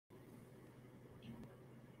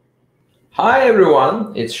Hi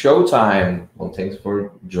everyone, it's showtime. Well, thanks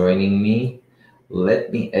for joining me.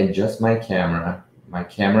 Let me adjust my camera. My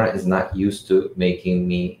camera is not used to making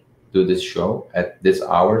me do this show at this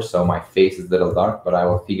hour, so my face is a little dark, but I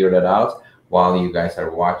will figure that out while you guys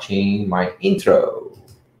are watching my intro.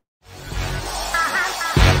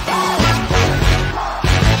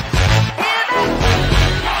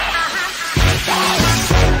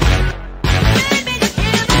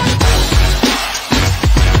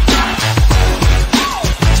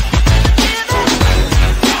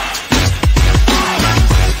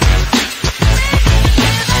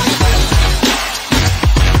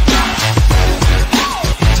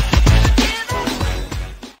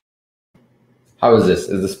 How is this?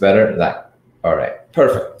 Is this better? That. All right,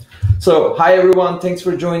 perfect. So, hi everyone. Thanks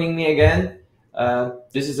for joining me again.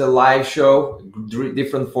 This is a live show,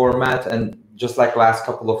 different format, and just like last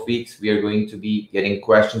couple of weeks, we are going to be getting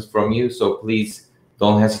questions from you. So please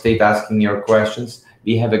don't hesitate asking your questions.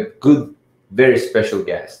 We have a good, very special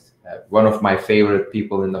guest, one of my favorite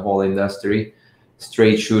people in the whole industry,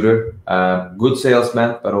 straight shooter, good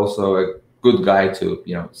salesman, but also a good guy to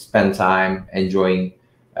spend time enjoying.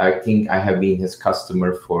 I think I have been his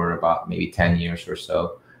customer for about maybe 10 years or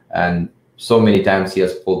so. And so many times he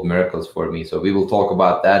has pulled miracles for me. So we will talk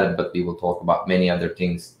about that, but we will talk about many other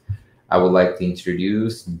things. I would like to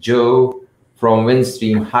introduce Joe from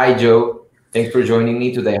Windstream. Hi, Joe. Thanks for joining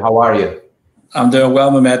me today. How are you? I'm doing well,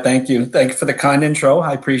 Mehmet. Thank you. Thank you for the kind intro.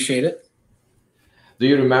 I appreciate it. Do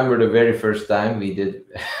you remember the very first time we did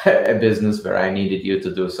a business where I needed you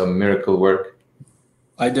to do some miracle work?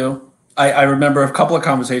 I do. I remember a couple of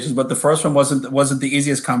conversations, but the first one wasn't the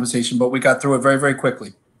easiest conversation, but we got through it very, very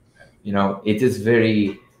quickly. It is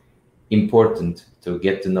very important to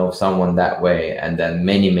get to know someone that way. And then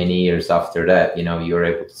many, many years after that, you're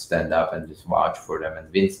able to stand up and just vouch for them.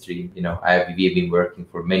 And Windstream, we've been working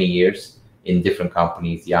for many years in different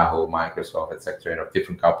companies, Yahoo, Microsoft, etc.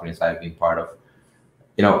 Different companies I've been part of.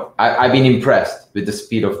 I've been impressed with the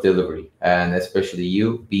speed of delivery, and especially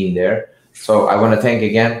you being there. So I want to thank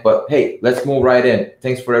again, but hey, let's move right in.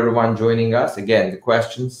 Thanks for everyone joining us. Again, the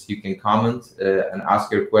questions, you can comment and ask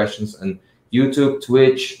your questions on YouTube,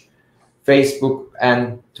 Twitch, Facebook,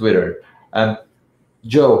 and Twitter.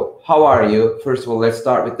 Joe, how are you? First of all, let's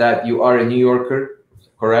start with that. You are a New Yorker,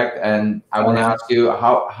 correct? And I want to ask you,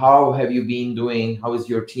 how have you been doing? How is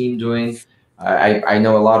your team doing? I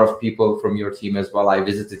know a lot of people from your team as well. I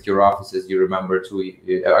visited your offices, you remember,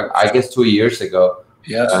 I guess 2 years ago.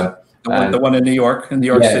 Yes. The one in New York,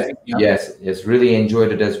 City. Yeah. Yes, really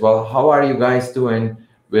enjoyed it as well. How are you guys doing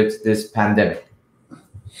with this pandemic?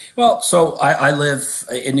 Well, so I live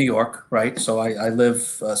in New York, right? So I live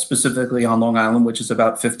specifically on Long Island, which is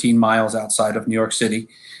about 15 miles outside of New York City.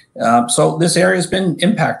 So this area has been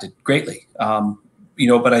impacted greatly,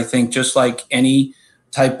 but I think just like any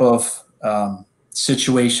type of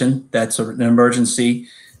situation that's an emergency,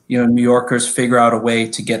 New Yorkers figure out a way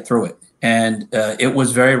to get through it. And it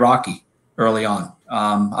was very rocky early on.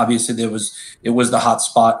 Obviously, it was the hot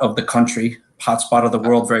spot of the country, hot spot of the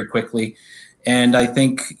world very quickly. And I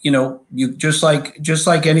think, you just like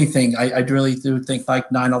anything, I really do think like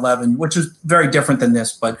 9/11, which is very different than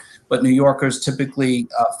this, but New Yorkers typically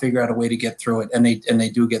figure out a way to get through it, and they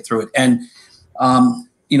do get through it. And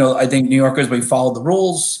I think New Yorkers, we follow the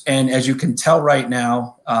rules. And as you can tell right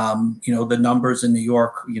now, the numbers in New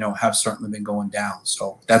York, have certainly been going down.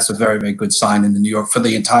 So that's a very, very good sign in for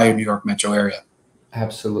the entire New York metro area.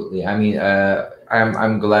 Absolutely. I mean,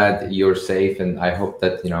 I'm glad that you're safe, and I hope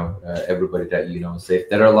that, everybody that is safe.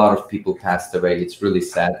 There are a lot of people passed away. It's really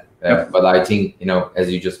sad. Yep. But I think, as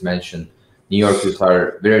you just mentioned, New Yorkers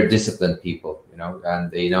are very disciplined people, and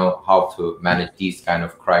they know how to manage these kind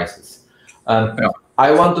of crises. Yep. I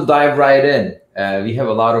want to dive right in. We have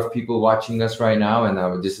a lot of people watching us right now,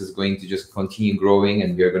 and this is going to just continue growing,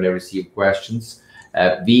 and we're going to receive questions.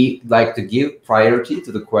 We like to give priority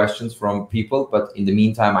to the questions from people, but in the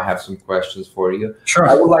meantime, I have some questions for you. Sure.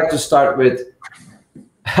 I would like to start with,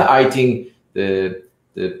 I think the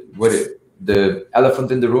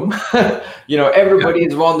elephant in the room. Everybody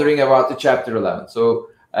is wondering about the Chapter 11. So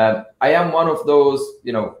I am one of those,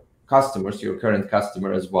 customers, your current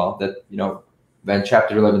customer as well, that when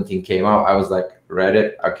Chapter 11 thing came out, I was like, read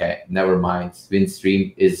it. Okay, never mind.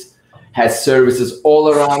 Windstream has services all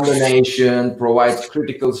around the nation, provides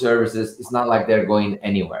critical services. It's not like they're going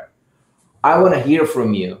anywhere. I want to hear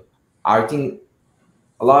from you. I think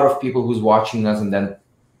a lot of people who's watching us, and then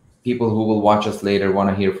people who will watch us later, want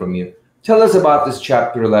to hear from you. Tell us about this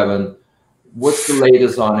Chapter 11. What's the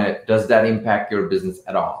latest on it? Does that impact your business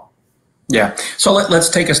at all? Yeah. So let's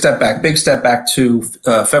take a step back, big step back to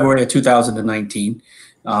February of 2019.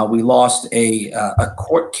 We lost a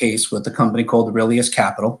court case with a company called Aurelius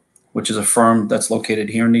Capital, which is a firm that's located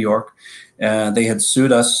here in New York. They had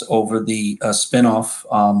sued us over the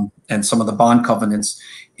spinoff and some of the bond covenants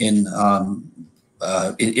in our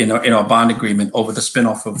bond agreement over the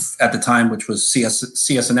spinoff of, at the time, which was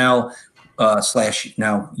CSNL /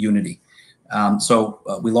 now Unity. So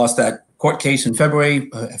we lost that court case in February.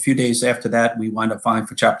 A few days after that, we wound up filing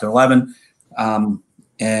for Chapter 11.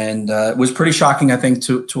 And it was pretty shocking, I think,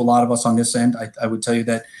 to a lot of us on this end. I would tell you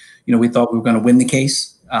that, we thought we were going to win the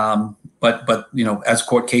case. But as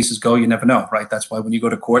court cases go, you never know, right? That's why when you go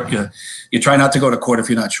to court, you try not to go to court if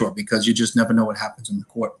you're not sure, because you just never know what happens in the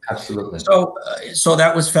court. Absolutely. So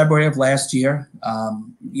that was February of last year.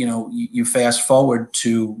 You fast forward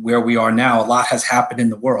to where we are now. A lot has happened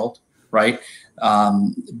in the world, right?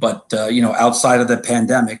 But outside of the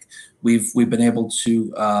pandemic, we've been able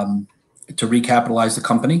to recapitalize the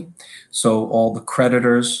company. So all the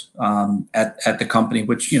creditors at the company,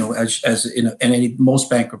 which, as in most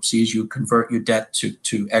bankruptcies, you convert your debt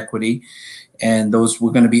to equity. And those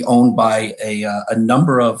were going to be owned by a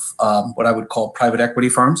number of what I would call private equity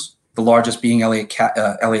firms, the largest being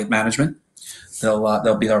Elliott Management.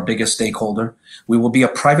 They'll be our biggest stakeholder. We will be a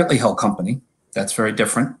privately held company. That's very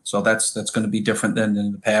different. So that's going to be different than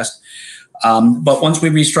in the past. But once we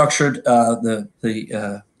restructured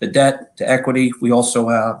the debt to equity, we also,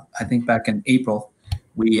 I think back in April,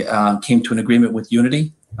 we came to an agreement with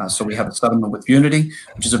Unity. So we have a settlement with Unity,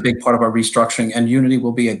 which is a big part of our restructuring. And Unity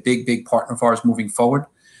will be a big partner of ours moving forward.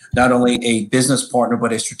 Not only a business partner,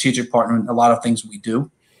 but a strategic partner in a lot of things we do.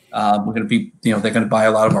 We're going to be, they're going to buy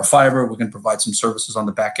a lot of our fiber. We're going to provide some services on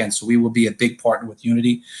the back end. So we will be a big partner with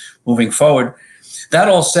Unity moving forward. That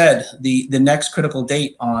all said, the next critical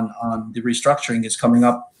date on the restructuring is coming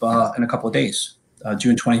up in a couple of days,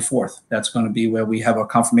 June 24th. That's going to be where we have a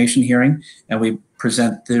confirmation hearing and we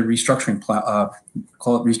present the restructuring plan,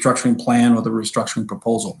 call it restructuring plan or the restructuring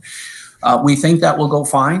proposal. We think that will go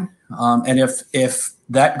fine. And if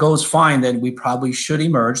that goes fine, then we probably should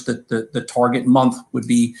emerge. The target month would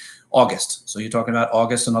be August. So you're talking about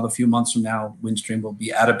August, another few months from now, Windstream will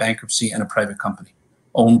be out of bankruptcy and a private company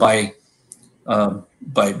owned by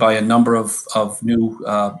a number of new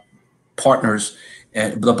partners,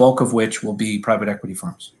 and the bulk of which will be private equity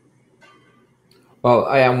firms. Well,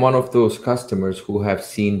 I am one of those customers who have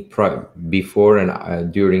seen before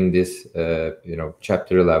and during this,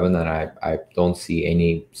 Chapter 11, and I don't see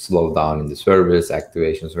any slowdown in the service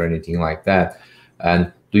activations or anything like that.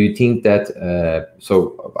 And do you think that?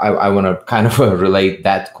 So I want to kind of relate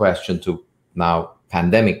that question to now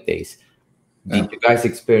pandemic days. Did you guys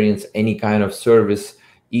experience any kind of service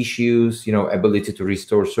issues, ability to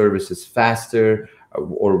restore services faster,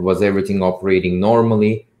 or was everything operating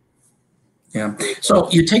normally? Yeah.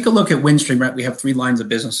 So you take a look at Windstream, right? We have 3 lines of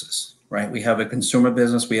businesses, right? We have a consumer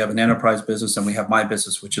business, we have an enterprise business, and we have my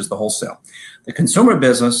business, which is the wholesale. The consumer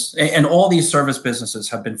business and all these service businesses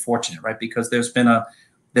have been fortunate, right? Because there's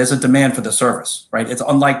a demand for the service, right? It's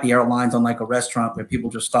unlike the airlines, unlike a restaurant where people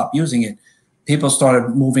just stop using it. People started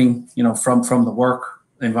moving, from the work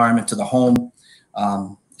environment to the home,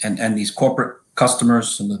 and these corporate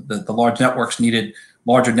customers and the large networks needed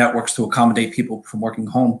larger networks to accommodate people from working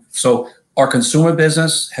home. So our consumer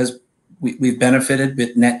business we've benefited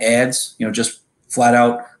with net adds, just flat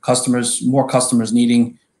out more customers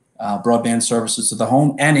needing broadband services to the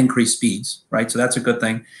home and increased speeds, right? So that's a good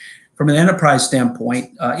thing. From an enterprise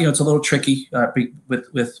standpoint, it's a little tricky with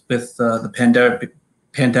the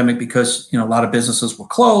pandemic because a lot of businesses were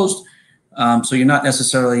closed, so you're not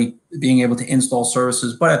necessarily being able to install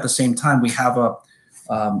services. But at the same time, we have a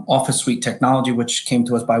Office Suite technology which came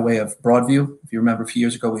to us by way of Broadview. If you remember, a few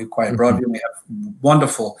years ago, we acquired Broadview. We have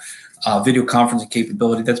wonderful video conferencing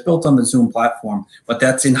capability that's built on the Zoom platform, but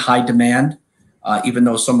that's in high demand. Even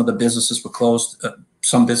though some of the businesses were closed,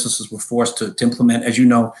 some businesses were forced to implement, as you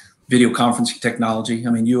know, video conferencing technology. I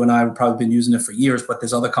mean, you and I have probably been using it for years, but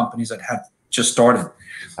there's other companies that have just started.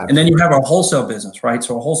 Absolutely. And then you have our wholesale business, right?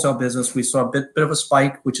 So our wholesale business, we saw a bit of a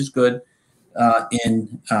spike, which is good,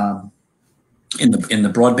 in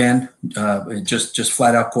the broadband, just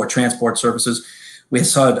flat out core transport services. We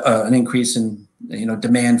saw an increase in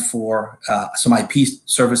demand for some IP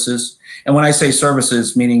services. And when I say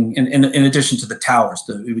services, meaning in addition to the towers,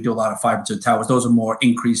 we do a lot of fiber to the towers. Those are more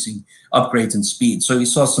increasing upgrades in speed. So you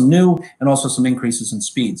saw some new and also some increases in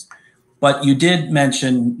speeds. But you did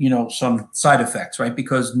mention, some side effects, right?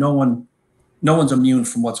 Because no one's immune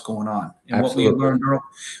from what's going on. And what we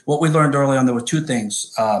learned early on, there were 2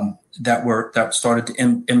 things that started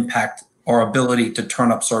to impact our ability to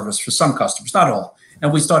turn up service for some customers, not all.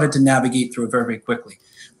 And we started to navigate through it very, very quickly.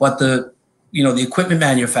 But the the equipment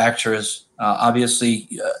manufacturers, obviously,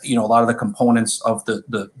 a lot of the components of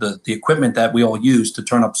the equipment that we all use to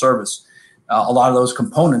turn up service, a lot of those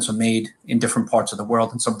components are made in different parts of the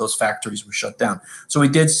world, and some of those factories were shut down. So we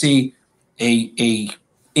did see a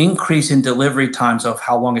increase in delivery times of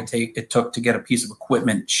how long it took to get a piece of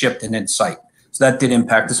equipment shipped and in site. So that did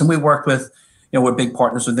impact us. And we worked with, we're big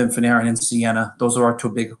partners with Infinera and Ciena. Those are our two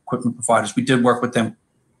big equipment providers. We did work with them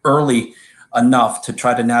early enough to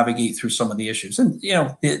try to navigate through some of the issues. And,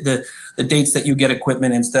 the dates that you get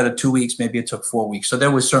equipment, instead of 2 weeks, maybe it took 4 weeks. So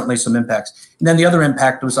there was certainly some impacts. And then the other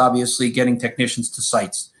impact was obviously getting technicians to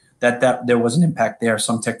sites. That there was an impact there.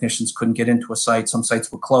 Some technicians couldn't get into a site. Some sites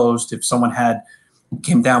were closed. If someone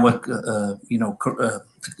came down with,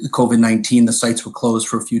 COVID-19, the sites were closed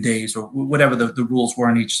for a few days, or whatever the rules were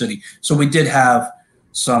in each city. So we did have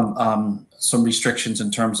some restrictions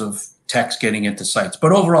in terms of techs getting into sites.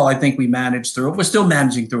 But overall, I think we managed through it. We're still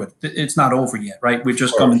managing through it. It's not over yet, right? We're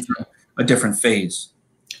just coming through a different phase.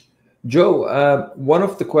 Joe, one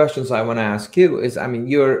of the questions I want to ask you is,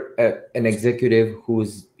 you're an executive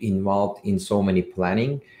who's involved in so many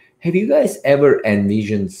planning. Have you guys ever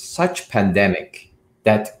envisioned such pandemic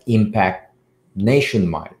that impact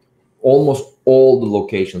nationwide, almost all the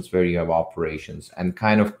locations where you have operations, and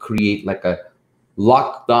kind of create like a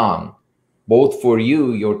lockdown, both for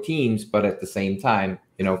you, your teams, but at the same time,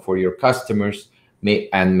 for your customers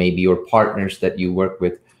and maybe your partners that you work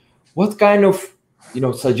with? What kind of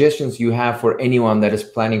suggestions you have for anyone that is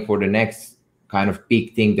planning for the next kind of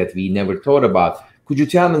big thing that we never thought about? Could you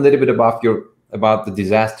tell me a little bit about the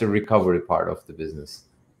disaster recovery part of the business?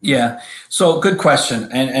 Yeah, so good question,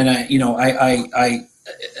 and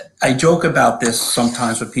I joke about this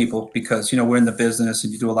sometimes with people because we're in the business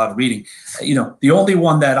and you do a lot of reading. The only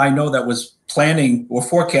one that I know that was planning or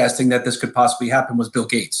forecasting that this could possibly happen was Bill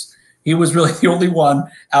Gates. He was really the only one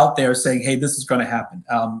out there saying, "Hey, this is going to happen."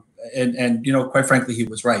 And quite frankly, he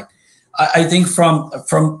was right. I think from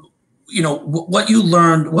what you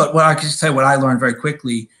learned, what I can say, what I learned very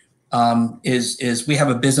quickly is we have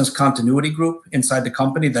a business continuity group inside the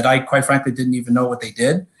company that I quite frankly didn't even know what they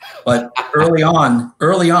did. But early on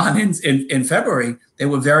in February, they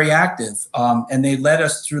were very active, and they led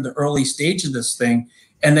us through the early stage of this thing.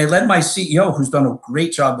 And they led my CEO, who's done a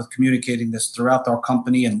great job with communicating this throughout our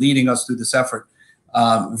company and leading us through this effort.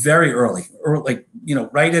 Very early,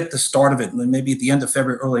 right at the start of it, and maybe at the end of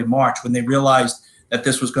February, early March, when they realized that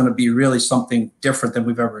this was going to be really something different than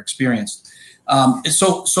we've ever experienced.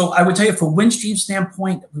 So I would tell you, from Windstream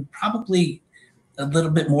standpoint, we're probably a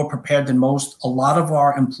little bit more prepared than most. A lot of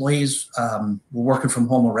our employees were working from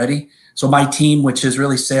home already. So my team, which is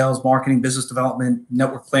really sales, marketing, business development,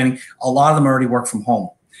 network planning, a lot of them already work from home.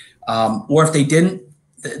 Or if they didn't,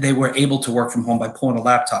 they were able to work from home by pulling a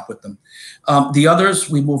laptop with them. The others,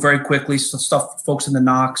 we moved very quickly. So folks in the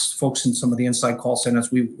NOCs, folks in some of the inside call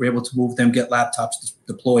centers, we were able to move them, get laptops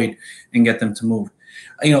deployed, and get them to move.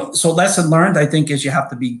 So lesson learned, I think, is you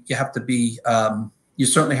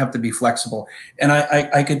certainly have to be flexible. And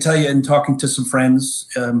I could tell you, in talking to some friends,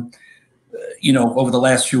 over the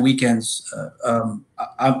last few weekends,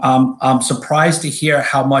 I'm surprised to hear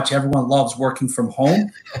how much everyone loves working from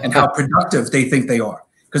home and how productive they think they are.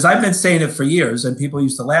 Because I've been saying it for years, and people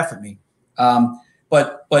used to laugh at me.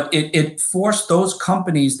 But it forced those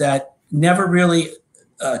companies that never really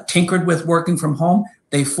tinkered with working from home.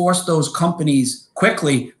 They forced those companies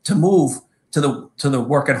quickly to move to the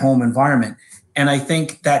work at home environment. And I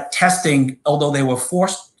think that testing, although they were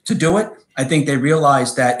forced to do it, I think they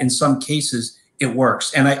realized that in some cases it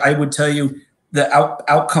works. And I would tell you the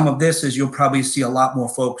outcome of this is you'll probably see a lot more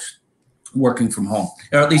folks working from home,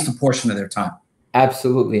 or at least a portion of their time.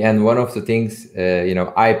 Absolutely. And one of the things,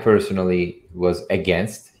 I personally was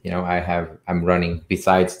against, I'm running,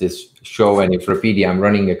 besides this show and Infrapedia, I'm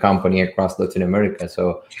running a company across Latin America.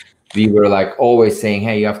 So we were like always saying,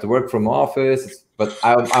 hey, you have to work from office. But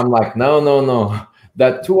I'm like, no.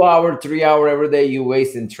 That 2 hour, 3 hour every day you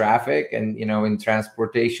waste in traffic and, in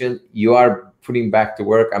transportation, you are putting back to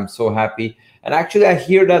work. I'm so happy. And actually, I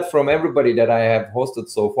hear that from everybody that I have hosted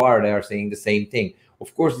so far. They are saying the same thing.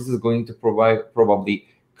 Of course, this is going to probably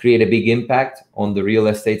create a big impact on the real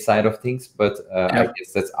estate side of things, but I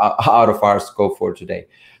guess that's out of our scope for today.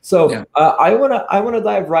 So I wanna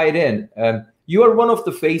dive right in. You are one of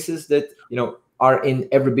the faces that are in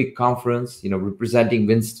every big conference, representing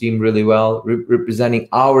Windstream really well, representing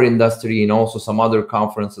our industry and also some other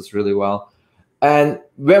conferences really well. And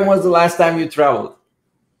when was the last time you traveled?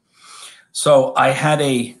 So I had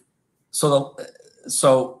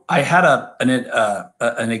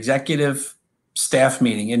an executive staff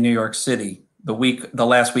meeting in New York City the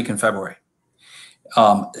last week in February.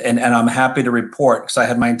 And I'm happy to report, because I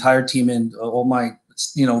had my entire team in, all my,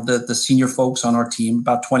 the senior folks on our team,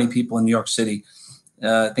 about 20 people in New York City.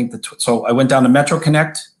 I think so I went down to Metro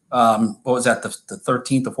Connect. What was that? The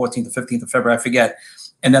 13th, the 14th, the 15th of February, I forget.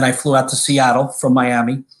 And then I flew out to Seattle from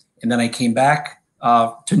Miami, and then I came back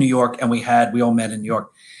to New York, and we all met in New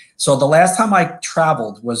York. So the last time I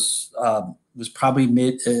traveled was probably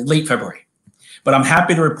late February. But I'm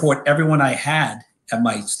happy to report everyone I had at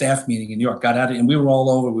my staff meeting in New York got out, and we were all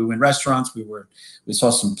over. We were in restaurants. We saw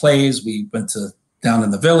some plays. We went down in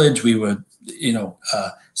the village. We were,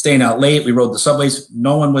 staying out late. We rode the subways.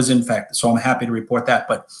 No one was infected. So I'm happy to report that.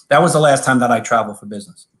 But that was the last time that I traveled for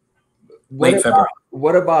business. Late February.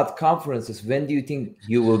 What about conferences? When do you think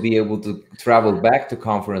you will be able to travel back to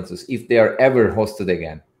conferences, if they are ever hosted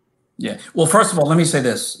again? Yeah. Well, first of all, let me say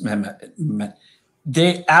this, Mehmet.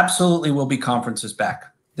 They absolutely will be conferences back.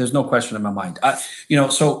 There's no question in my mind.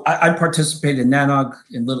 So I participated in NANOG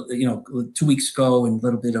in 2 weeks ago, and a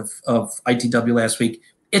little bit of ITW last week.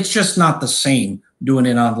 It's just not the same doing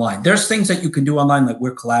it online. There's things that you can do online, like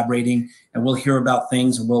we're collaborating, and we'll hear about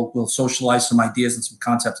things, and we'll socialize some ideas and some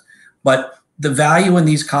concepts. But the value in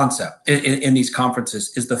these in these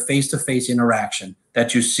conferences is the face-to-face interaction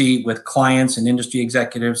that you see with clients and industry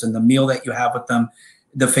executives, and the meal that you have with them,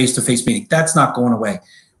 the face-to-face meeting. That's not going away.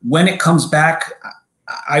 When it comes back,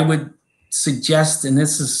 I would suggest, and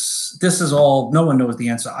this is all, no one knows the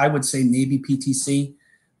answer, I would say maybe PTC,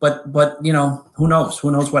 but who knows?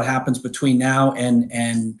 Who knows what happens between now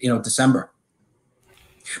and December?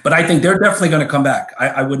 But I think they're definitely going to come back.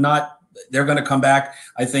 They're going to come back.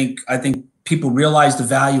 I think people realize the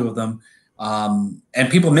value of them, and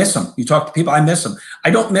people miss them. You talk to people, I miss them. I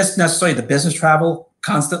don't miss necessarily the business travel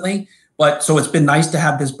constantly, but so it's been nice to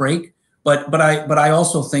have this break. But I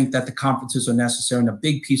also think that the conferences are necessary and a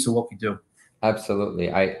big piece of what we do.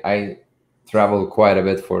 Absolutely. I travel quite a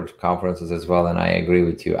bit for conferences as well, and I agree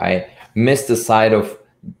with you. I miss the side of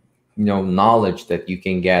knowledge that you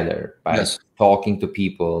can gather by talking to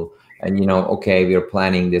people, and okay, we are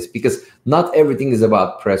planning this, because not everything is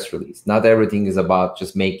about press release. Not everything is about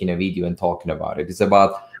just making a video and talking about it. It's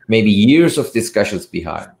about maybe years of discussions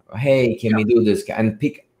behind. Hey, can we do this? And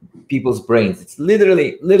pick people's brains. It's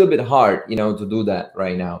literally a little bit hard, to do that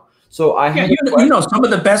right now. So I have some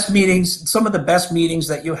of the best meetings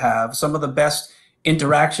that you have, some of the best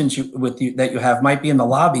interactions that you have might be in the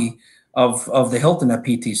lobby of the Hilton at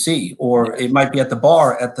PTC, or it might be at the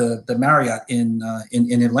bar at the Marriott in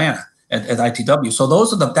Atlanta at ITW. So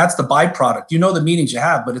that's the byproduct. The meetings you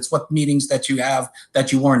have, but it's what meetings that you have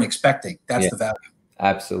that you weren't expecting. That's the value.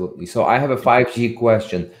 Absolutely. So I have a 5G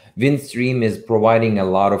question. Windstream is providing a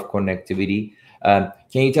lot of connectivity. Can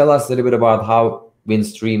you tell us a little bit about how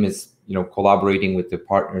Windstream is, collaborating with the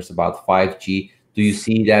partners about 5G? Do you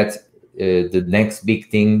see that the next big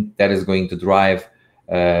thing that is going to drive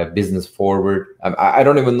business forward? I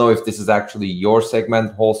don't even know if this is actually your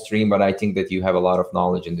segment, Wholesale, but I think that you have a lot of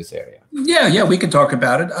knowledge in this area. Yeah, we can talk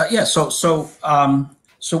about it. So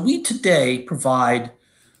we today provide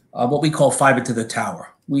what we call fiber to the tower.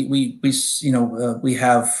 We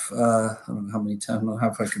have I don't know how many times. I don't know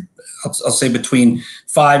how I'll say between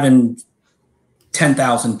 5 and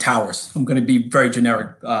 10,000 towers. I'm going to be very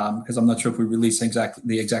generic because I'm not sure if we release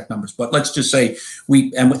the exact numbers, but let's just say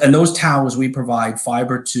and those towers, we provide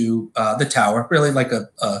fiber to the tower, really like a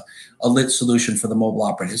lit solution for the mobile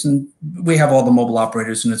operators. And we have all the mobile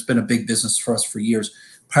operators, and it's been a big business for us for years,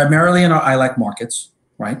 primarily in our ILEC markets,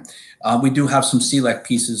 right? We do have some CLEC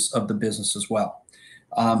pieces of the business as well.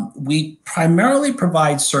 We primarily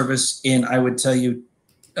provide service in, I would tell you,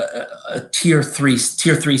 tier three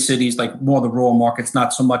cities, like more the rural markets,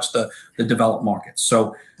 not so much the developed markets.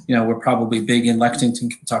 So, we're probably big in Lexington,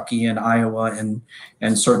 Kentucky, and Iowa,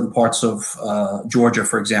 and certain parts of Georgia,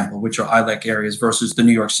 for example, which are ILEC areas, versus the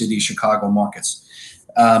New York City, Chicago markets.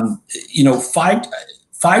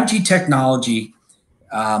 5G technology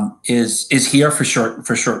is here for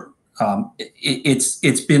sure.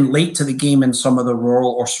 It's been late to the game in some of the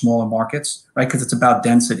rural or smaller markets, right? Because it's about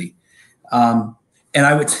density. And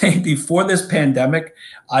I would say before this pandemic,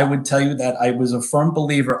 I would tell you that I was a firm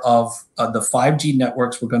believer of the 5G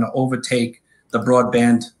networks were going to overtake the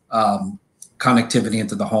broadband connectivity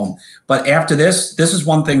into the home. But after this is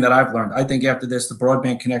one thing that I've learned. I think after this, the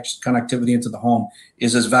broadband connectivity into the home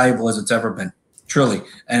is as valuable as it's ever been, truly.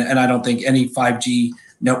 And I don't think any 5G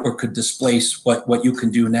network could displace what you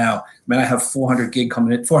can do now. I mean, I have 400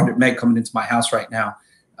 meg coming into my house right now.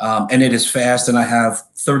 And it is fast, and I have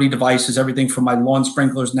 30 devices, everything from my lawn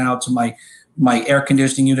sprinklers now to my air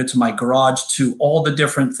conditioning unit to my garage to all the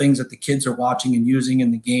different things that the kids are watching and using in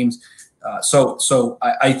the games. So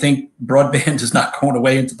I think broadband is not going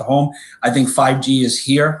away into the home. I think 5G is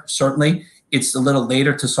here, certainly. It's a little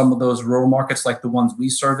later to some of those rural markets like the ones we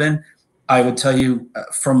serve in. I would tell you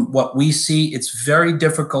from what we see, it's very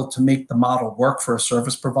difficult to make the model work for a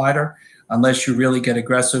service provider unless you really get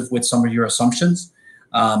aggressive with some of your assumptions.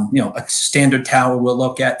 A standard tower will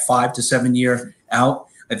look at 5 to 7 year out.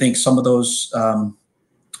 I think some of those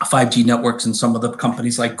 5G networks and some of the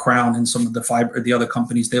companies like Crown and some of the other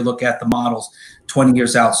companies, they look at the models 20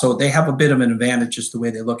 years out. So they have a bit of an advantage just the way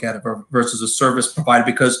they look at it versus a service provider,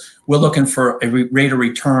 because we're looking for a rate of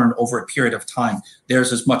return over a period of time.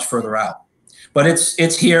 Theirs is much further out. But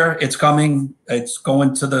it's here, it's coming, it's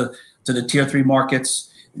going to the tier 3 markets.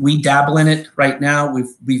 We dabble in it right now.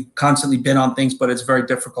 We've constantly been on things, but it's very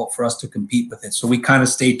difficult for us to compete with it. So we kind of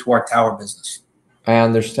stay to our tower business. I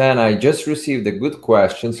understand. I just received a good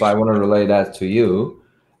question, so I want to relay that to you.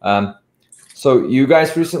 So you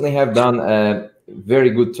guys recently have done a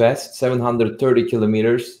very good test, 730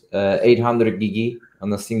 kilometers, 800 gigi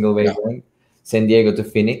on a single wavelength, San Diego to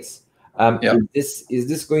Phoenix. Is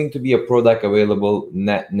this going to be a product available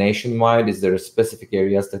nationwide? Is there specific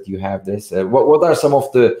areas that you have this? What are some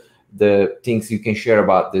of the things you can share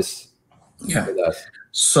about this with us?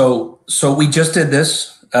 So we just did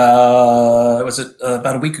this. Was it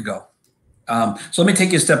about a week ago? So let me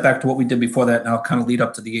take you a step back to what we did before that, and I'll kind of lead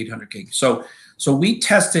up to the 800 gig. So we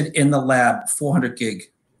tested in the lab 400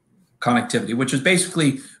 gig connectivity, which is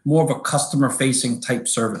basically more of a customer-facing type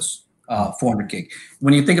service. 400 gig.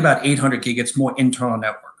 When you think about 800 gig, it's more internal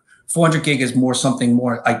network. 400 gig is more something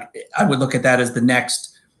more like, I would look at that as the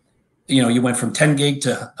next. You went from 10 gig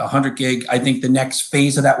to 100 gig. I think the next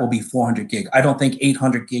phase of that will be 400 gig. I don't think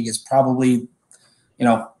 800 gig is probably,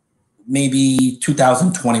 maybe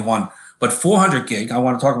 2021. But 400 gig, I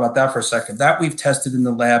want to talk about that for a second. That we've tested in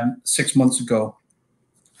the lab 6 months ago.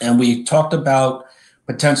 And we talked about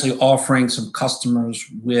potentially offering some customers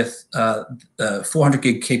with 400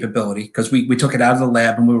 gig capability, because we took it out of the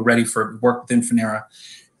lab and we were ready for work with Infinera.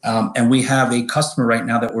 And we have a customer right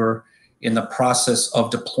now that we're in the process of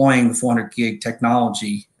deploying the 400 gig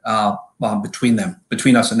technology between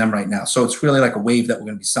us and them right now. So it's really like a wave that we're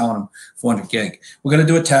going to be selling them 400 gig. We're going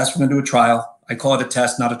to do a test. We're going to do a trial. I call it a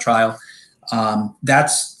test, not a trial.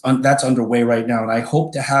 That's underway right now, and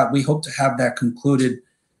we hope to have that concluded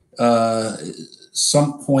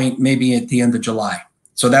some point, maybe at the end of July.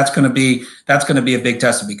 So that's going to be a big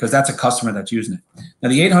test, because that's a customer that's using it. Now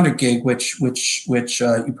the 800 gig, which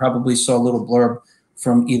you probably saw a little blurb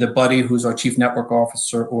from either Buddy, who's our chief network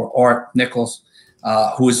officer, or Art Nichols,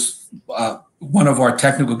 who is one of our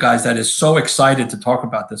technical guys that is so excited to talk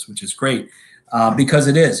about this, which is great, because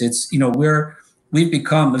it's we've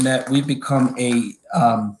become a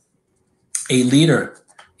leader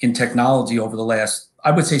in technology over the last, I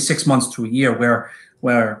would say, 6 months to a year,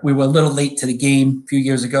 where we were a little late to the game a few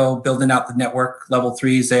years ago, building out the network. Level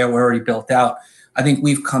 3s, they were already built out. I think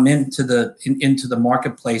we've come into the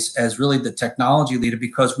marketplace as really the technology leader,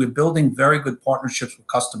 because we're building very good partnerships with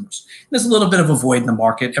customers. There's a little bit of a void in the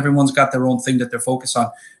market. Everyone's got their own thing that they're focused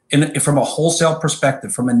on. And from a wholesale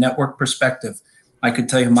perspective, from a network perspective, I could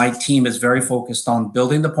tell you my team is very focused on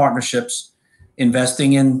building the partnerships,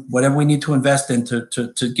 investing in whatever we need to invest in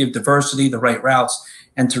to give diversity, the right routes,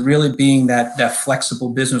 and to really being that flexible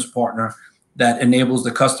business partner that enables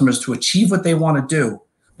the customers to achieve what they want to do,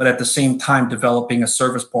 but at the same time developing a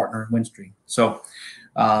service partner in Windstream. So,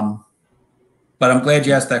 but I'm glad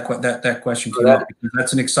you asked that question, because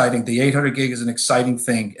that's an exciting. The 800 gig is an exciting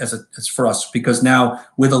thing as for us, because now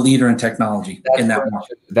we're the leader in technology in that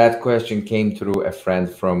market. That question came through a friend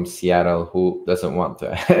from Seattle who doesn't want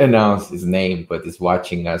to announce his name, but is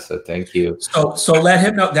watching us. So thank you. So let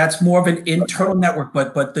him know. That's more of an internal network,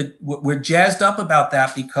 but we're jazzed up about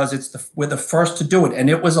that, because we're the first to do it, and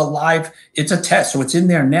it was a live. It's a test, so it's in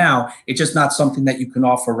there now. It's just not something that you can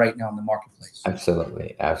offer right now in the marketplace.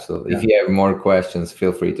 Absolutely. Yeah. If you have more questions,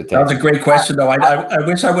 feel free to text. That was a great question, though. I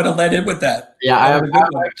wish I would have led in with that. Yeah,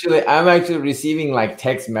 I'm actually receiving like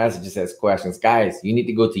text messages as questions. Guys, you need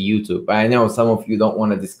to go to YouTube. I know some of you don't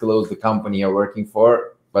want to disclose the company you're working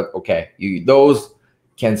for, but okay, those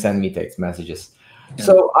can send me text messages. Yeah.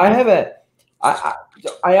 So I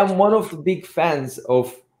am one of the big fans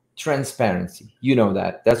of transparency. You know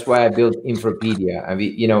that. That's why I built Infopedia. I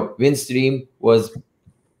mean, Windstream was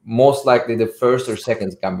most likely the first or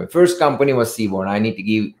second company. First company was Seaborn. I need to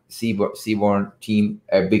give Seaborn team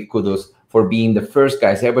a big kudos for being the first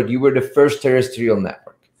guys here, but you were the first terrestrial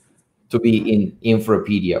network to be in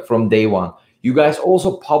Infopedia from day one. You guys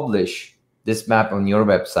also publish this map on your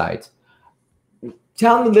website.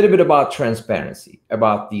 tell me a little bit about transparency,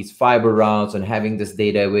 about these fiber routes and having this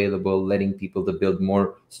data available, letting people to build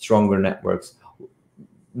more stronger networks.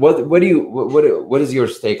 What is your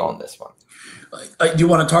take on this one? Do you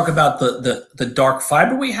want to talk about the dark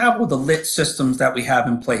fiber we have, or the lit systems that we have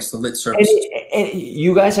in place, the lit services? And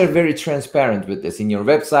you guys are very transparent with this. In your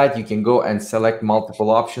website, you can go and select multiple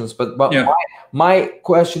options. But yeah, my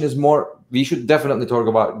question is more, we should definitely talk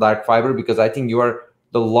about dark fiber, because I think you are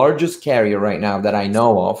the largest carrier right now that I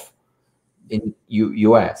know of in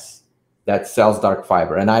US that sells dark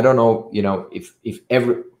fiber. And I don't know, if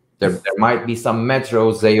there might be some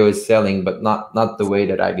metros Zayo is selling, but not the way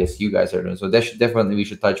that I guess you guys are doing. So definitely we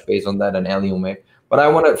should touch base on that and EdgeUno. But I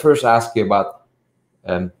want to first ask you about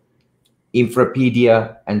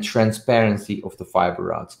infrapedia and transparency of the fiber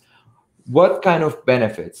routes. What kind of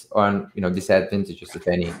benefits or disadvantages, if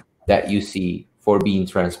any, that you see for being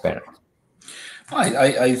transparent?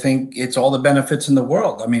 I think it's all the benefits in the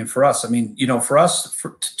world. I mean, for us,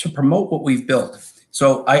 to promote what we've built.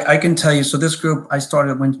 So I can tell you, so this group, I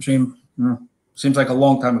started Windstream, seems like a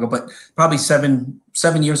long time ago, but probably seven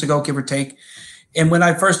years ago, give or take. And when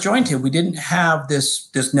I first joined here, we didn't have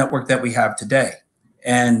this network that we have today.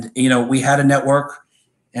 And, we had a network,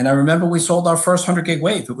 and I remember we sold our first 100 gig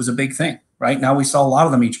wave. It was a big thing, right? Now we sell a lot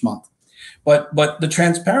of them each month. But the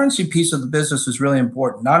transparency piece of the business is really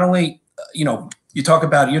important. Not only, you're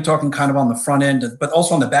talking kind of on the front end, but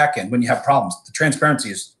also on the back end when you have problems. The transparency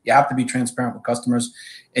is, you have to be transparent with customers,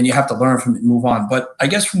 and you have to learn from it and move on. But I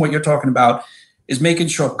guess from what you're talking about is making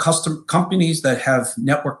sure companies that have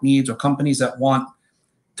network needs, or companies that want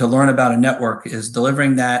to learn about a network, is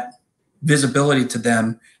delivering that visibility to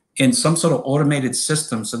them in some sort of automated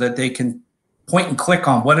system, so that they can point and click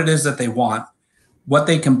on what it is that they want, what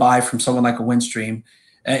they can buy from someone like a Windstream.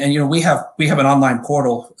 And we have an online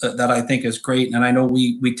portal that I think is great. And I know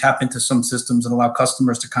we tap into some systems and allow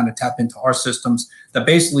customers to kind of tap into our systems that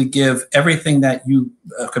basically give everything that you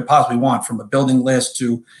could possibly want, from a building list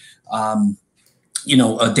to, a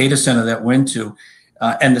data center that we're into,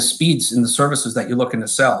 and the speeds and the services that you're looking to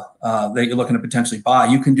sell, that you're looking to potentially buy.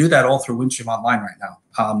 You can do that all through Windstream Online right now.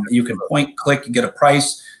 You can point, click, you get a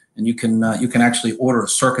price, and you can actually order a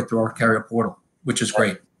circuit through our carrier portal, which is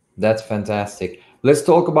great. That's fantastic. Let's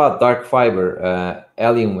talk about dark fiber,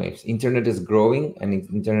 alien waves. Internet is growing, and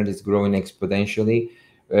internet is growing exponentially.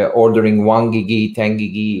 Ordering 1 gig, 10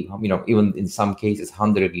 gig, even in some cases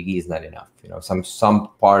 100 gig is not enough. Some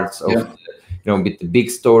parts of with the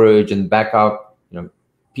big storage and backup,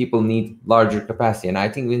 people need larger capacity, and I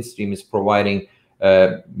think Windstream is providing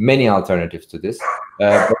many alternatives to this.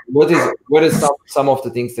 But what is some of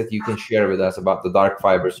the things that you can share with us about the dark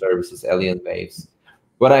fiber services, alien waves?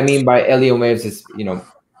 What I mean by alien waves is,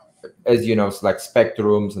 as it's like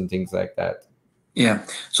spectrums and things like that. Yeah.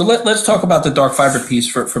 So let's talk about the dark fiber piece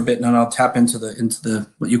for a bit, and then I'll tap into the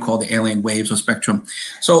what you call the alien waves or spectrum.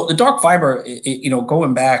 So the dark fiber,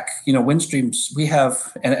 going back, Windstreams, we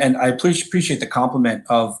have, and I appreciate the compliment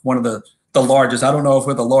of one of the largest. I don't know if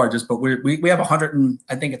we're the largest, but we have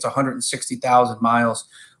 160,000 miles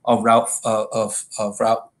of route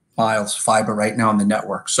miles fiber right now on the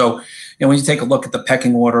network. So, when you take a look at the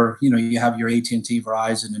pecking order, you have your AT&T,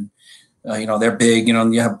 Verizon, and they're big. You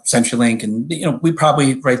have CenturyLink, and we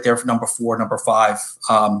probably right there for number 4, number 5.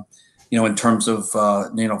 In terms of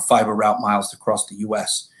fiber route miles across the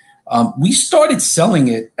U.S. We started selling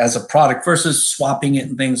it as a product versus swapping it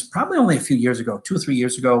and things probably only a few years ago, 2 or 3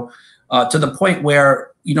 years ago, to the point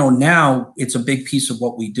where now it's a big piece of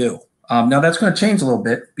what we do. Now that's going to change a little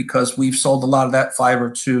bit, because we've sold a lot of that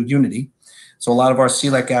fiber to Unity. So a lot of our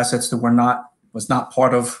CLEC assets that was not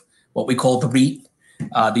part of what we call the REIT,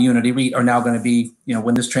 the Unity REIT, are now going to be,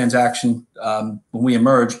 when this transaction, when we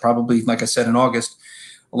emerge, probably, like I said, in August,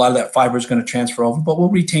 a lot of that fiber is going to transfer over, but we'll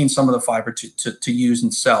retain some of the fiber to use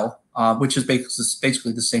and sell, which is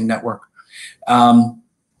basically the same network.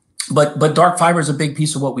 But dark fiber is a big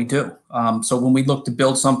piece of what we do. So when we look to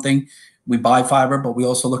build something, we buy fiber, but we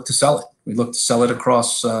also look to sell it. We look to sell it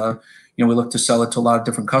across, we look to sell it to a lot of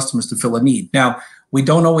different customers to fill a need. Now, we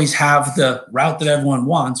don't always have the route that everyone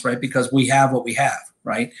wants, right? Because we have what we have,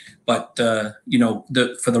 right? But, for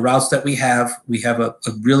the routes that we have a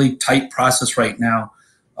really tight process right now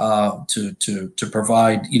to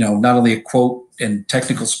provide, not only a quote and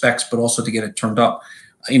technical specs, but also to get it turned up.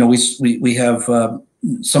 We have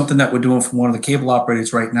something that we're doing from one of the cable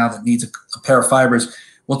operators right now that needs a pair of fibers.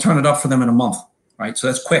 We'll turn it up for them in a month, right? So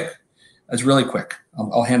that's quick. That's really quick.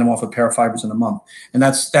 I'll hand them off a pair of fibers in a month, and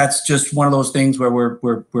that's just one of those things where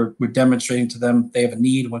we're demonstrating to them they have a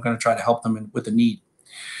need, and we're going to try to help them with the need.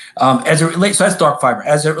 As it relates, so that's dark fiber.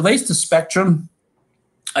 As it relates to spectrum,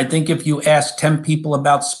 I think if you ask 10 people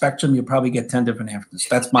about spectrum, you'll probably get 10 different answers.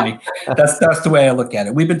 That's the way I look at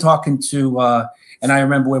it. We've been talking to, and I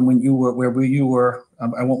remember when you were, where you were,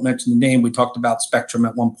 I won't mention the name, we talked about spectrum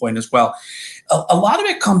at one point as well. A lot of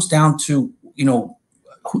it comes down to,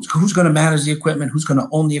 who's going to manage the equipment, who's going to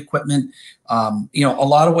own the equipment. A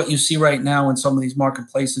lot of what you see right now in some of these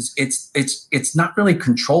marketplaces, it's not really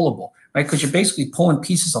controllable, right? Because you're basically pulling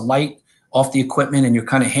pieces of light off the equipment and you're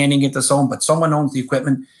kind of handing it to someone, but someone owns the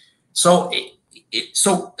equipment. So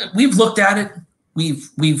we've looked at it.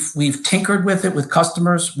 We've tinkered with it with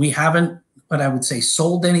customers. We haven't, but I would say,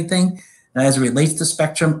 sold anything as it relates to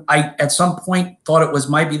spectrum. I at some point thought it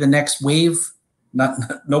might be the next wave,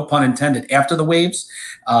 no pun intended, after the waves.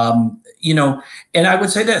 And I would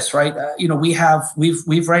say this, right?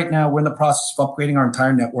 We've right now, we're in the process of upgrading our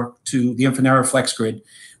entire network to the Infinera Flex Grid.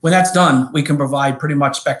 When that's done, we can provide pretty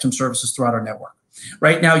much spectrum services throughout our network.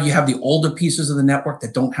 Right now, you have the older pieces of the network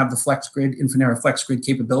that don't have the Flex Grid, Infinera Flex Grid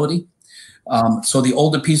capability. So the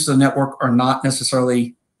older pieces of the network are not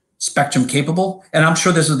necessarily spectrum capable. And I'm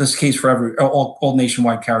sure this is the case for all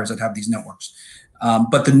nationwide carriers that have these networks.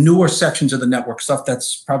 But the newer sections of the network, stuff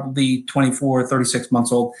that's probably 24, 36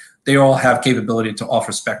 months old, they all have capability to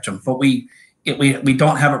offer spectrum. But we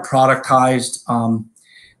don't have it productized.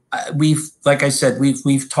 Like I said,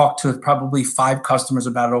 we've talked to probably 5 customers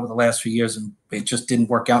about it over the last few years, and it just didn't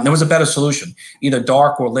work out. And there was a better solution. Either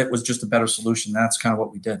dark or lit was just a better solution. That's kind of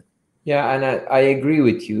what we did. Yeah, and I agree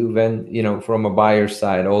with you. When, from a buyer's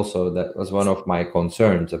side also, that was one of my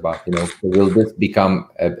concerns about, will this become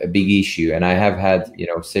a big issue? And I have had,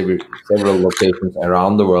 several locations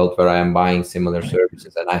around the world where I am buying similar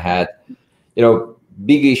services, and I had,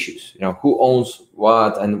 big issues. Who owns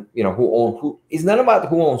what, and who it's not about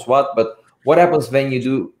who owns what, but what happens when you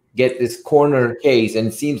do get this corner case, and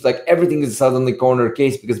it seems like everything is suddenly corner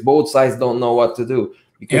case because both sides don't know what to do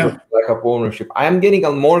because of lack of ownership. I am getting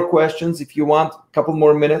more questions. If you want a couple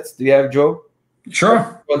more minutes, do you have, Joe?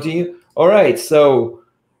 Sure. Continue. All right. So,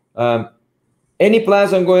 any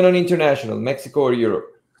plans on going on international, Mexico or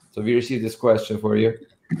Europe? So we received this question for you.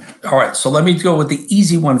 All right, so let me go with the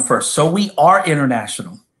easy one first. So we are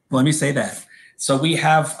international. Let me say that. So we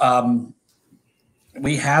have a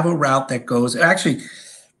route that goes. Actually,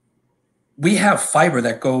 we have fiber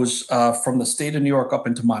that goes from the state of New York up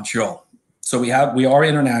into Montreal. So we are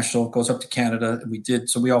international. It goes up to Canada, and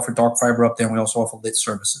so we offer dark fiber up there, and we also offer lit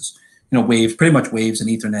services. Waves, pretty much waves and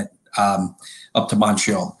Ethernet up to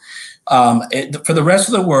Montreal. For the rest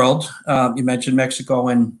of the world, you mentioned Mexico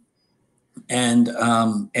and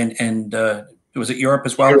was it Europe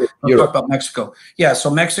as well? Let's talk about Mexico. Yeah, so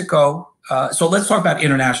Mexico. So let's talk about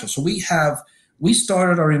international. So we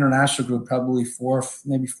started our international group probably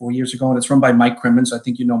maybe 4 years ago, and it's run by Mike Crimmins. I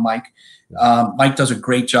think you know Mike. Mike does a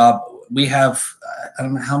great job. We have I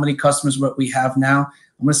don't know how many customers, but we have now.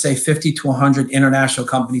 I'm going to say 50 to 100 international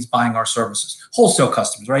companies buying our services. Wholesale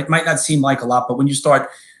customers, right? It might not seem like a lot, but when you start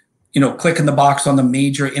clicking the box on the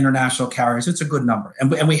major international carriers, it's a good number.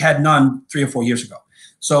 And we had none 3 or 4 years ago.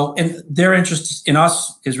 So, and their interest in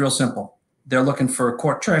us is real simple. They're looking for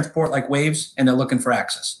court transport like waves, and they're looking for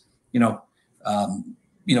access. Some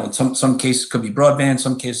cases it could be broadband,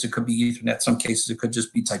 some cases it could be Ethernet, some cases it could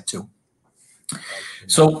just be type 2.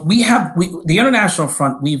 So the international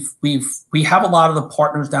front, we have a lot of the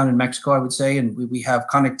partners down in Mexico, I would say, and we have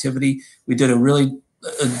connectivity. We did a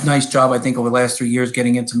nice job, I think, over the last 3 years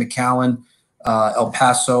getting into McAllen, El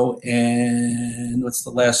Paso, and what's the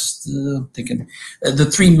last? Thinking the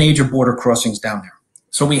 3 major border crossings down there.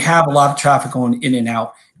 So we have a lot of traffic going in and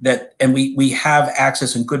out. And we have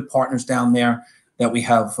access and good partners down there that we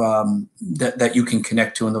have that you can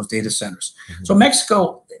connect to in those data centers. Mm-hmm. So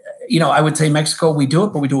Mexico, I would say Mexico, we do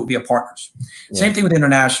it, but we do it via partners. Yeah. Same thing with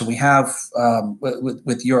international. We have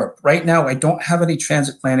with Europe. Right now, I don't have any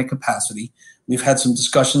transatlantic capacity. We've had some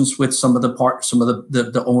discussions with some of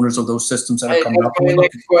the owners of those systems that are coming up.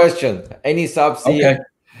 Next question. Any subsea? Okay.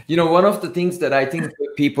 One of the things that I think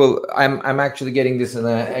people, I'm actually getting this in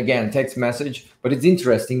a text message, but it's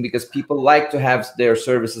interesting because people like to have their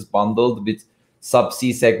services bundled with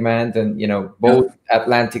subsea segment and, both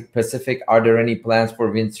Atlantic Pacific. Are there any plans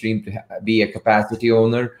for Windstream to be a capacity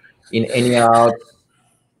owner in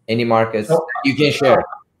any markets you can share?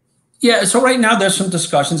 Yeah, so right now there's some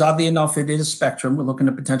discussions. Oddly enough, it is spectrum. We're looking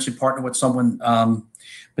to potentially partner with someone,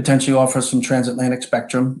 potentially offer some transatlantic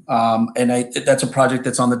spectrum. And that's a project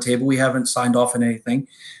that's on the table. We haven't signed off on anything.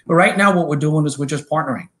 But right now what we're doing is we're just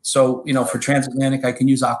partnering. So, for transatlantic, I can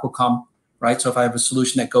use Aquacom, right? So if I have a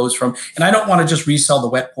solution that goes from, and I don't want to just resell the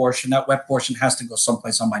wet portion. That wet portion has to go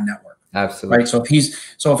someplace on my network. Absolutely. Right. So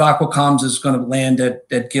if Aquacomms is going to land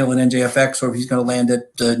at Gill and NJFX, or if he's going to land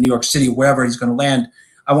at New York City, wherever he's going to land,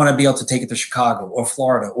 I want to be able to take it to Chicago or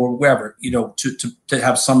Florida or wherever, to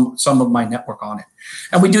have some of my network on it.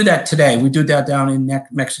 And we do that today. We do that down in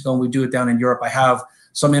Mexico, and we do it down in Europe. I have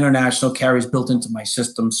some international carriers built into my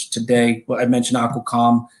systems today. Well, I mentioned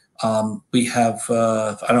Aquacom. We have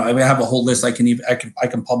I have a whole list. I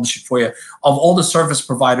can publish it for you of all the service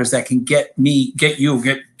providers that can get any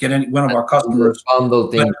one of our customers.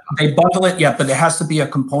 Bundle thing. They bundle it, yeah, but there has to be a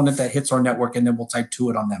component that hits our network, and then we'll type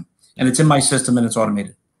to it on them. And it's in my system, and it's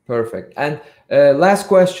automated. Perfect. And last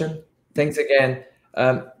question. Thanks again.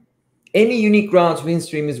 Any unique routes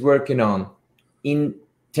Windstream is working on in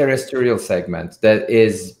terrestrial segment that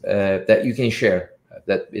is that you can share?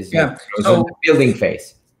 That is so building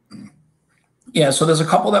phase. Yeah, so there's a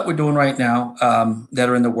couple that we're doing right now that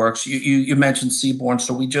are in the works. You mentioned Seaborn,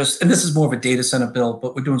 so and this is more of a data center build,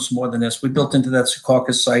 but we're doing some more than this. We built into that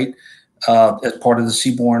Secaucus site as part of the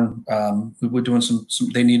Seaborn. We were doing some.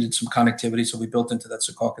 They needed some connectivity, so we built into that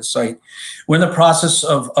Secaucus site. We're in the process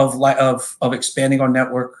of expanding our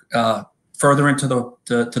network further into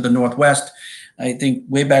the Northwest. I think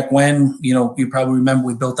way back when, you probably remember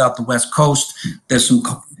we built out the West Coast. There's some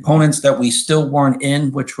components that we still weren't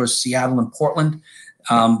in, which was Seattle and Portland.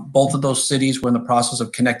 Both of those cities, we're in the process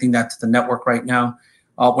of connecting that to the network right now.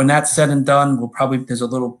 When that's said and done, there's a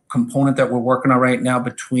little component that we're working on right now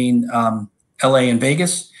between LA and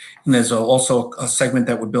Vegas. And there's also a segment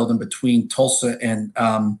that we're building between Tulsa and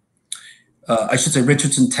I should say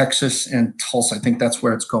Richardson, Texas, and Tulsa. I think that's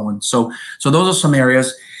where it's going. So those are some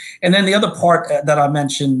areas. And then the other part that I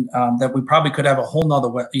mentioned that we probably could have a whole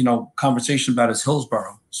nother conversation about is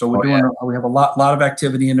Hillsborough. So we have a lot of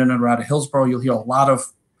activity in and around Hillsborough. You'll hear a lot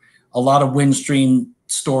of Windstream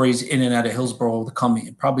stories in and out of Hillsborough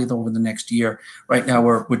probably over the next year. Right now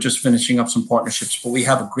we're just finishing up some partnerships, but we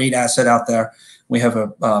have a great asset out there. We have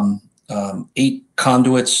 8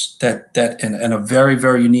 conduits and a very,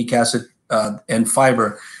 very unique asset and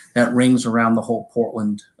fiber that rings around the whole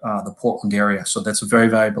Portland area. So that's a very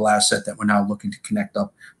valuable asset that we're now looking to connect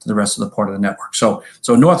up to the rest of the part of the network. So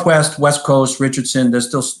Northwest, West Coast, Richardson,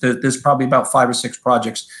 there's probably about 5 or 6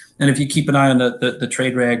 projects. And if you keep an eye on the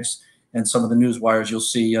trade rags and some of the news wires, you'll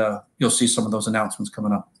see some of those announcements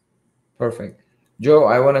coming up. Perfect. Joe,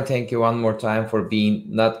 I want to thank you one more time for being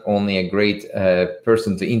not only a great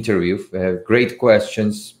person to interview, great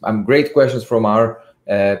questions from our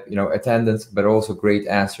attendance, but also great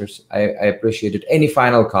answers. I appreciate it. Any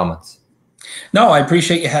final comments? No, I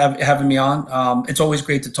appreciate you having me on. It's always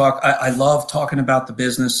great to talk. I love talking about the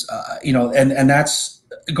business, and that's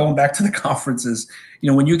going back to the conferences.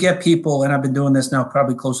 When you get people, and I've been doing this now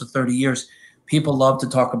probably close to 30 years, people love to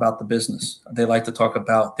talk about the business. They like to talk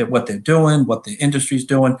about what they're doing, what the industry's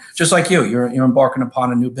doing. Just like you're embarking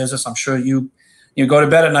upon a new business. I'm sure you go to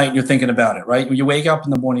bed at night and you're thinking about it, right? When you wake up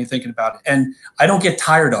in the morning, you're thinking about it. And I don't get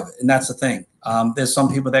tired of it. And that's the thing. There's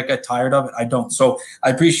some people that get tired of it. I don't. So I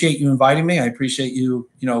appreciate you inviting me. I appreciate you,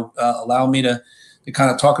 allowing me to kind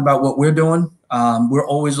of talk about what we're doing. We're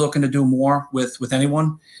always looking to do more with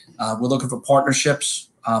anyone. We're looking for partnerships.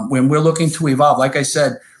 When we're looking to evolve, like I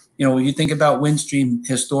said, when you think about Windstream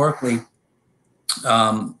historically,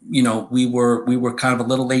 we were kind of a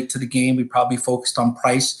little late to the game. We probably focused on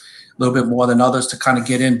price a little bit more than others to kind of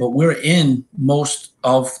get in, but we're in most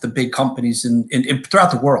of the big companies in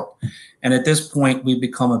throughout the world. And at this point, we've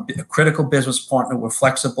become a critical business partner. We're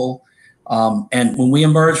flexible. And when we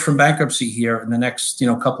emerge from bankruptcy here in the next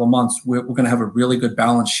couple of months, we're going to have a really good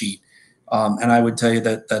balance sheet. And I would tell you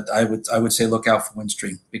that I would say look out for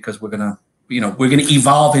Windstream, because we're going to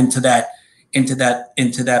evolve into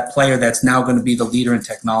that player that's now going to be the leader in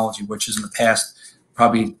technology, which is in the past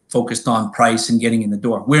probably focused on price and getting in the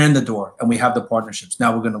door. We're in the door and we have the partnerships.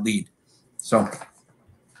 Now we're going to lead. So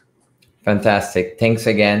fantastic. Thanks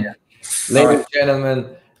again. Ladies and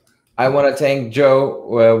gentlemen, I want to thank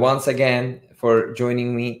Joe once again for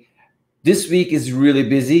joining me. This week is really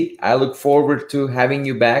busy. I look forward to having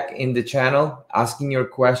you back in the channel, asking your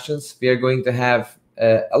questions. We are going to have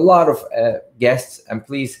a lot of guests, and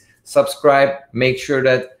please subscribe. Make sure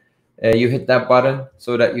that you hit that button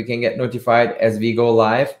so that you can get notified as we go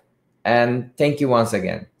live. And thank you once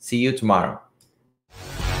again. See you tomorrow.